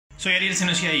Soy Ariel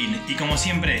Senosiaín y como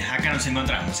siempre acá nos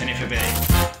encontramos en FPD.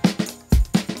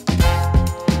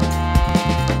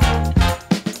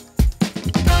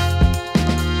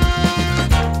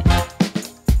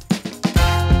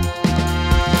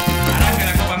 Arranca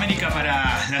la Copa América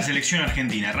para la selección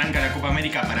argentina, arranca la Copa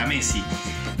América para Messi.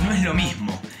 No es lo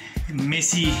mismo.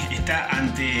 Messi está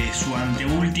ante su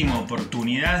anteúltima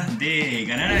oportunidad de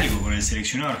ganar algo con el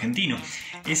seleccionado argentino.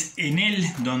 Es en él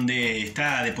donde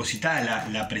está depositada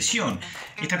la presión.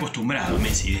 Está acostumbrado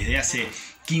Messi, desde hace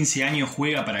 15 años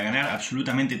juega para ganar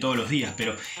absolutamente todos los días,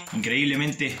 pero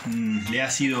increíblemente le ha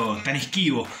sido tan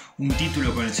esquivo un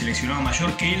título con el seleccionado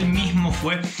mayor que él mismo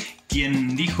fue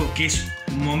quien dijo que es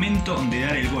momento de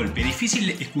dar el golpe. Difícil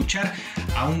escuchar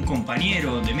a un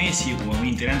compañero de Messi o a un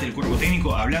integrante del cuerpo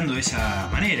técnico hablando de esa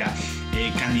manera,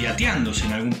 candidateándose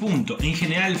en algún punto. En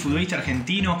general el fútbol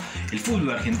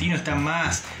argentino está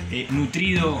más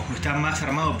nutrido, está más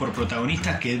armado por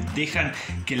protagonistas que dejan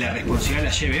que la responsabilidad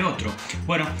la lleve otro.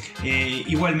 Bueno,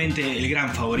 igualmente el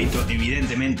gran favorito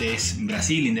evidentemente es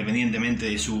Brasil, independientemente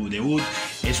de su debut.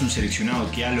 Es un seleccionado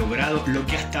que ha logrado lo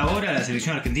que hasta ahora la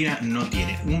selección argentina no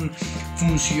tiene: un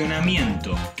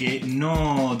funcionamiento que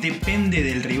no depende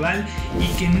del rival y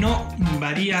que no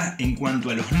varía en cuanto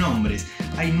a los nombres.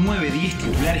 Hay 9-10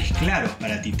 titulares claros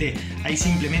para Tite. Hay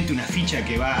simplemente una ficha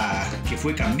que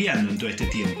fue cambiando en todo este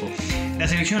tiempo. La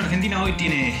selección argentina hoy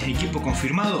tiene equipo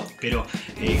confirmado, pero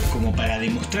como para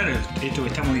demostrar esto que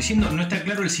estamos diciendo, no está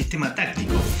claro el sistema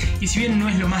táctico. Y si bien no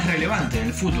es lo más relevante en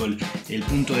el fútbol, el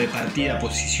punto de partida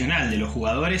posicional de los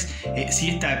jugadores, sí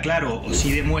está claro o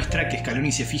sí demuestra que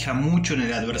Scaloni se fija mucho en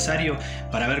el adversario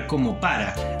para ver cómo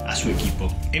para a su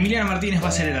equipo. Emiliano Martínez va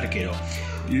a ser el arquero.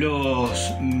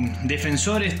 Los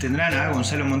defensores tendrán a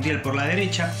Gonzalo Montiel por la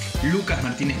derecha, Lucas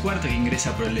Martínez Cuarta, que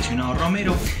ingresa por el lesionado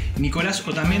Romero, Nicolás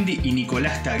Otamendi y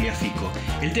Nicolás Tagliafico.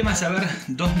 El tema es saber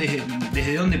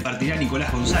desde dónde partirá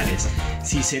Nicolás González,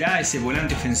 si será ese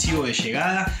volante ofensivo de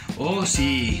llegada o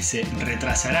si se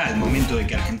retrasará al momento de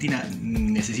que Argentina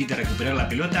necesite recuperar la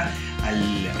pelota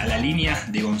a la línea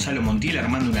de Gonzalo Montiel,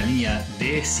 armando una línea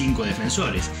de 5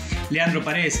 defensores. Leandro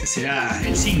Paredes será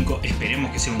el 5,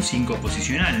 esperemos que sea un 5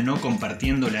 posicional, no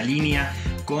compartiendo la línea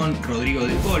con Rodrigo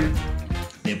De Paul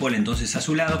entonces a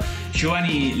su lado,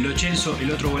 Giovanni Lo Celso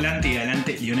el otro volante, y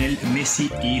adelante Lionel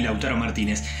Messi y Lautaro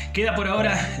Martínez. Queda por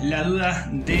ahora la duda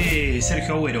de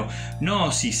Sergio Agüero,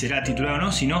 no si será titular o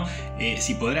no, sino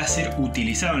si podrá ser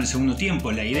utilizado en el segundo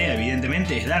tiempo. La idea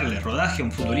evidentemente es darle rodaje a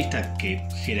un futbolista que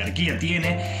jerarquía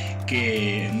tiene,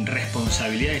 que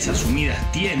responsabilidades asumidas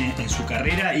tiene en su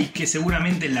carrera y que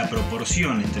seguramente la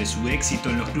proporción entre su éxito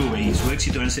en los clubes y su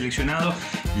éxito en el seleccionado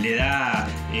le da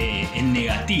en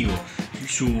negativo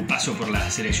su paso por la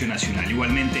selección nacional.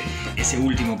 Igualmente ese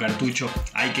último cartucho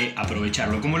hay que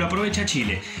aprovecharlo, como lo aprovecha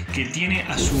Chile, que tiene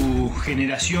a su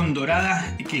generación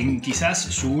dorada en quizás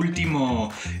su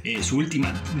última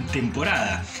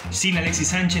temporada, sin Alexis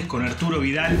Sánchez, con Arturo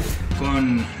Vidal,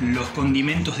 con los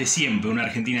condimentos de siempre, una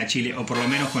Argentina-Chile, o por lo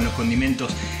menos con los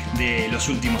condimentos de los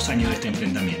últimos años de este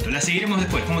enfrentamiento. La seguiremos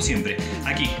después, como siempre,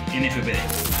 aquí en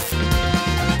FPD.